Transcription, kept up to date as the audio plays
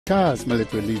Chad's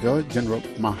military leader, General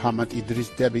Mahmat Idris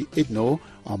Deby Itno,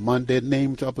 on Monday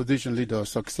named opposition leader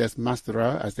Success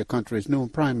Masra as the country's new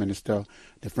prime minister.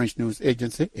 The French news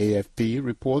agency AFP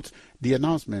reports the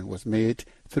announcement was made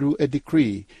through a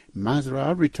decree.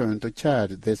 Masra returned to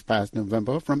Chad this past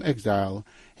November from exile.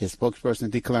 His spokesperson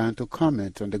declined to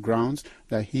comment on the grounds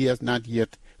that he has not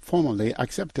yet formally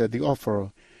accepted the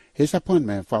offer. His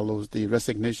appointment follows the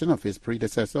resignation of his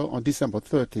predecessor on December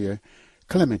 30th.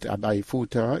 Clement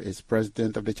Abai-Fouta is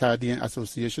president of the Chadian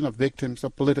Association of Victims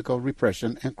of Political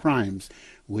Repression and Crimes,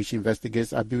 which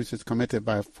investigates abuses committed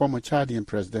by former Chadian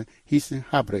President Hissène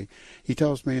Habré. He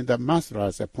tells me that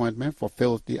Masra's appointment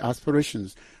fulfills the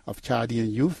aspirations of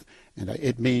Chadian youth and that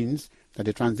it means that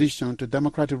the transition to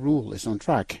democratic rule is on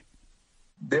track.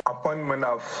 The appointment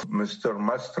of Mr.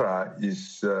 Masra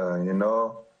is,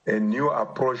 a new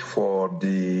approach for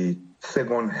the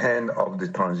second hand of the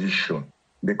transition,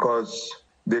 because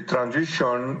the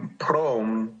transition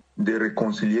prompted the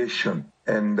reconciliation.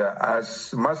 And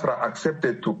as Masra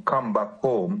accepted to come back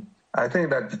home, I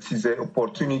think that it is an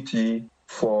opportunity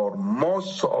for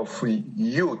most of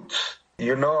youth.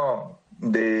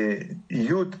 The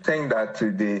youth think that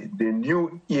the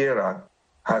new era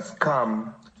has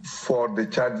come for the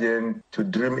Chadian to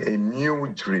dream a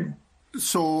new dream.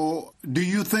 So, do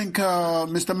you think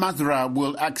Mr. Masra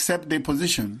will accept the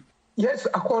position? Yes,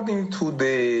 according to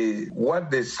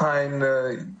what they signed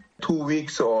 2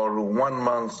 weeks or 1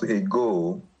 month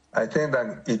ago, I think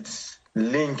that it's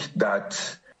linked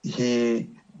that he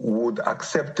would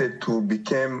accept it to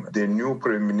become the new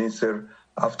prime minister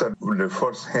after the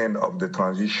first hand of the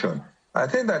transition. I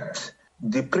think that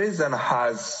the president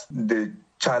has the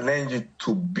challenge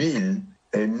to build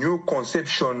a new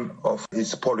conception of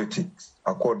his politics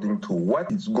according to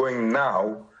what is going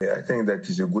now. I think that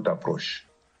is a good approach.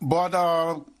 But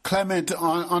Clement,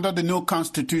 under the new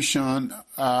constitution,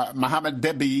 Mahmat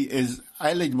Deby is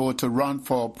eligible to run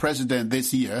for president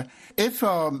this year. If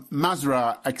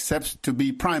Masra accepts to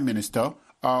be prime minister,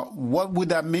 what would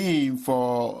that mean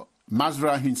for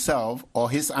Masra himself or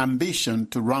his ambition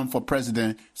to run for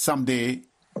president someday?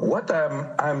 What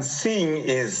I'm seeing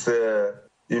is,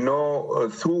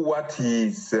 through what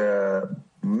his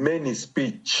many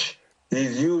speech,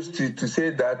 he's used to say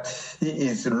that he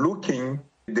is looking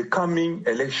the coming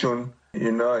election. He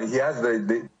has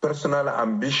the personal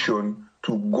ambition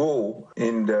to go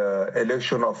in the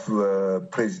election of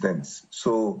presidents.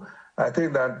 So I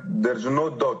think that there's no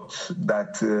doubt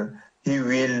that he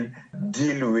will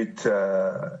deal with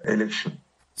election.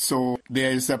 So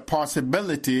there is a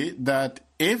possibility that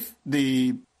if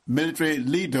the military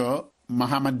leader,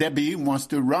 Mahmat Deby, wants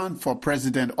to run for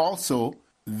president also,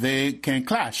 they can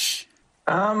clash.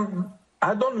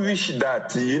 I don't wish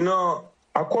that.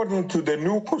 According to the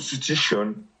new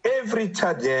constitution, every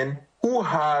Chadian who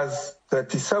has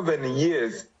 37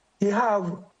 years, he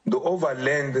have the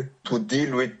overland to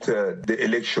deal with the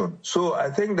election. So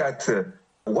I think that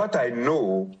what I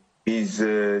know is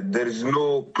there is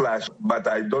no clash, but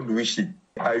I don't wish it.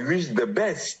 I wish the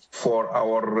best for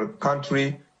our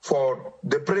country, for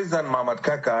the President Mahmat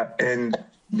Kaka and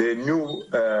the new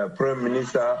Prime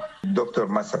Minister, Dr.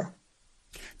 Masra.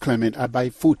 Clement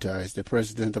Abai-Fouta is the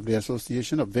president of the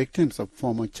Association of Victims of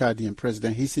former Chadian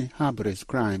President Hissène Habre's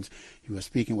crimes. He was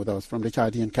speaking with us from the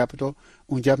Chadian capital,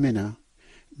 N'Djamena.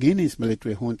 Guinea's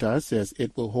military junta says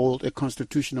it will hold a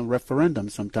constitutional referendum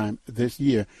sometime this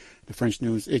year. The French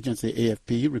news agency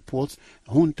AFP reports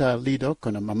junta leader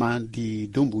Colonel Mamadi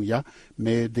Doumbouya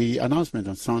made the announcement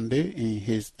on Sunday in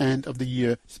his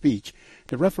end-of-the-year speech.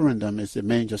 The referendum is a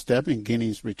major step in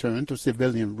Guinea's return to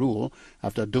civilian rule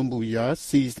after Doumbouya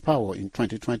seized power in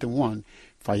 2021.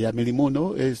 Faya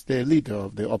Milimono is the leader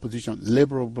of the opposition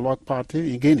Liberal Bloc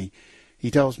Party in Guinea. He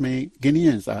tells me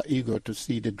Guineans are eager to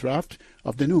see the draft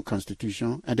of the new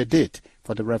constitution and the date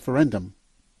for the referendum.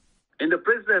 In the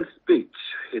president's speech,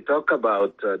 he talked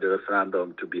about the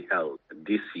referendum to be held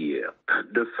this year.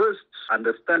 The first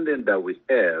understanding that we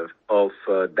have of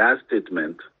that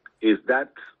statement is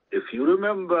that if you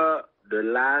remember the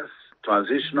last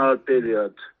transitional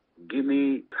period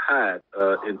Guinea had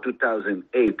in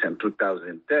 2008 and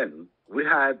 2010, we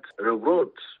had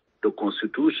rewrote the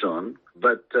constitution,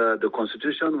 but the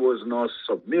constitution was not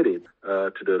submitted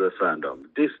to the referendum.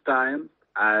 This time,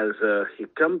 as he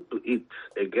comes to it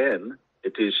again,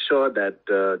 it is sure that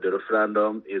the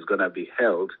referendum is going to be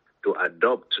held to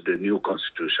adopt the new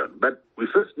constitution. But we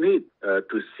first need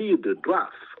to see the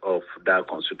draft of that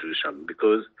constitution,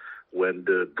 because when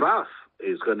the draft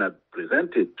is going to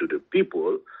present it to the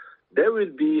people, there will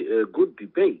be a good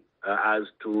debate as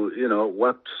to,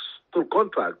 what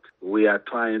contract we are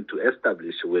trying to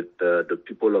establish with the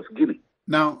people of Guinea.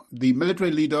 Now, the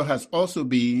military leader has also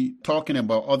been talking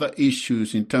about other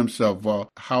issues in terms of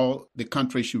how the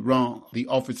country should run the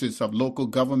offices of local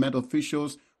government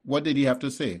officials. What did he have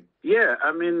to say? Yeah,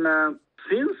 I mean,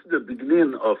 since the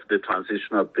beginning of the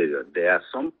transitional period, there are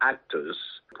some actors,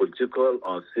 political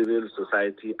or civil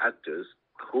society actors,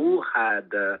 who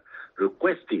had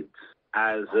requested,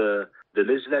 as the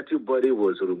legislative body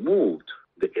was removed,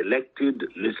 the elected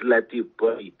legislative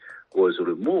body was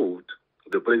removed,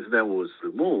 the president was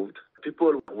removed,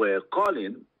 people were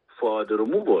calling for the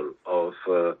removal of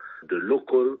the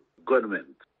local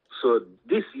government. So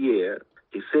this year,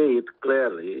 he said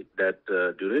clearly that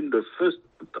during the first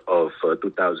of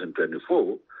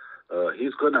 2024,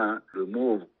 he's going to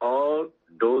remove all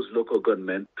those local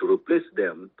government to replace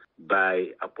them by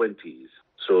appointees.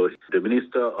 So the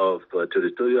Minister of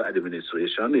Territorial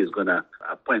Administration is going to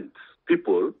appoint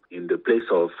people in the place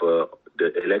of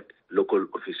the elected local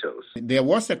officials. There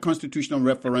was a constitutional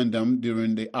referendum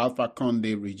during the Alpha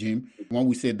Condé regime, when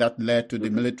we say that led to the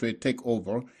military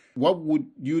takeover. What would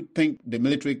you think the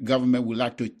military government would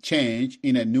like to change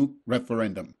in a new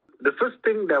referendum? The first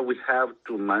thing that we have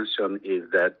to mention is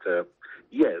that,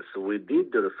 yes, we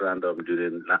did the referendum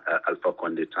during Alpha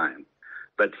Condé time.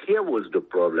 But here was the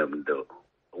problem, though.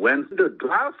 When the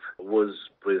draft was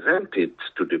presented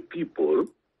to the people,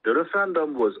 the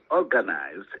referendum was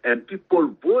organized and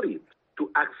people voted to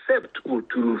accept or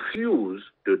to refuse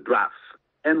the draft.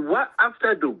 And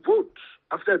after the vote,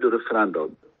 after the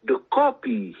referendum, the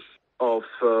copy of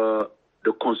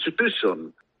the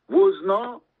Constitution was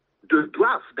not the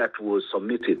draft that was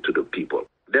submitted to the people.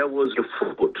 There was a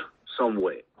fraud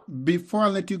somewhere. Before I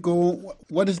let you go,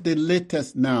 what is the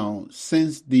latest now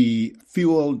since the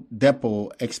fuel depot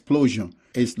explosion?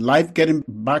 Is life getting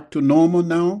back to normal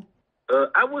now?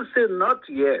 I would say not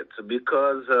yet,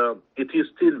 because it is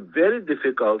still very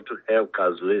difficult to have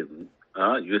gasoline.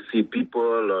 You see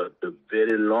people the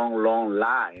very long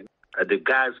line at the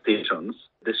gas stations.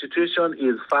 The situation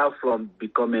is far from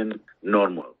becoming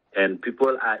normal, and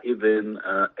people are even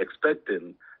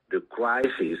expecting the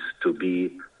crisis to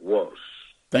be worse.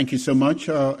 Thank you so much.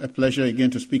 A pleasure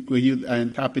again to speak with you,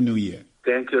 and Happy New Year.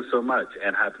 Thank you so much,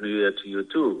 and Happy New Year to you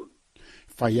too.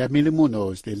 Fayemi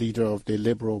Limuno is the leader of the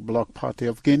Liberal Bloc Party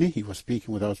of Guinea. He was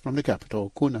speaking with us from the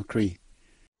capital, Conakry.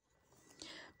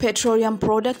 Petroleum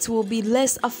products will be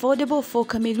less affordable for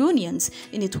Cameroonians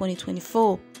in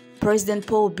 2024. President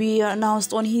Paul Biya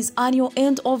announced on his annual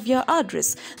end-of-year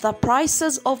address that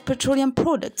prices of petroleum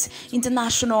products in the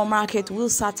national market will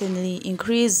certainly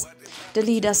increase. The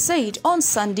leader said on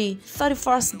Sunday,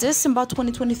 31st December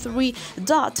 2023,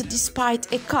 that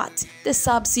despite a cut, the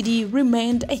subsidy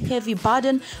remained a heavy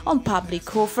burden on public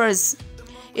coffers.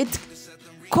 It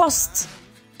cost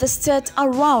the state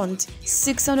around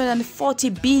 640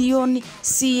 billion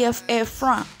CFA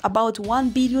francs, about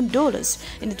 $1 billion in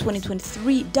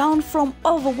 2023, down from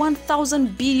over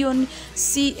 1,000 billion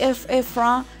CFA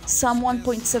francs, some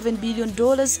 $1.7 billion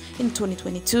in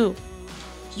 2022.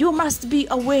 You must be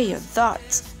aware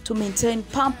that to maintain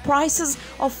pump prices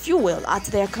of fuel at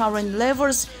their current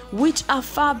levels, which are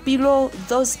far below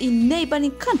those in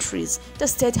neighboring countries, the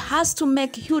state has to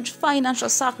make huge financial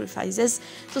sacrifices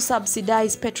to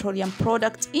subsidize petroleum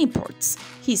product imports,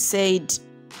 he said.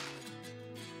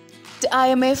 The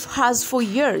IMF has for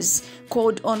years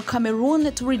called on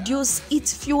Cameroon to reduce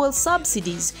its fuel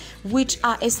subsidies, which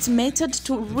are estimated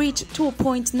to reach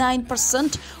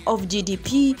 2.9% of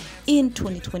GDP in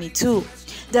 2022.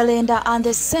 The lender and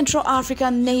the Central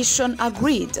African nation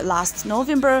agreed last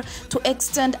November to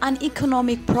extend an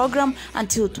economic program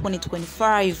until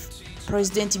 2025.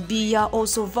 President Biya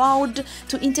also vowed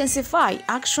to intensify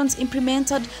actions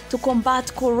implemented to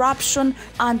combat corruption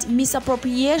and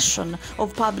misappropriation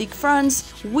of public funds,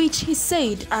 which he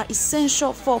said are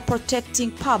essential for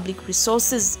protecting public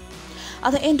resources.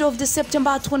 At the end of the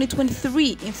September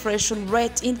 2023, inflation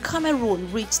rate in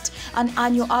Cameroon reached an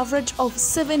annual average of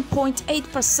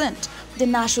 7.8%. The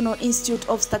National Institute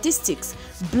of Statistics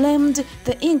blamed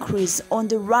the increase on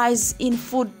the rise in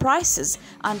food prices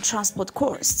and transport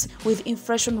costs, with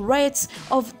inflation rates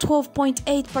of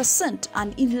 12.8%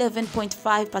 and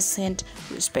 11.5%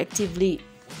 respectively.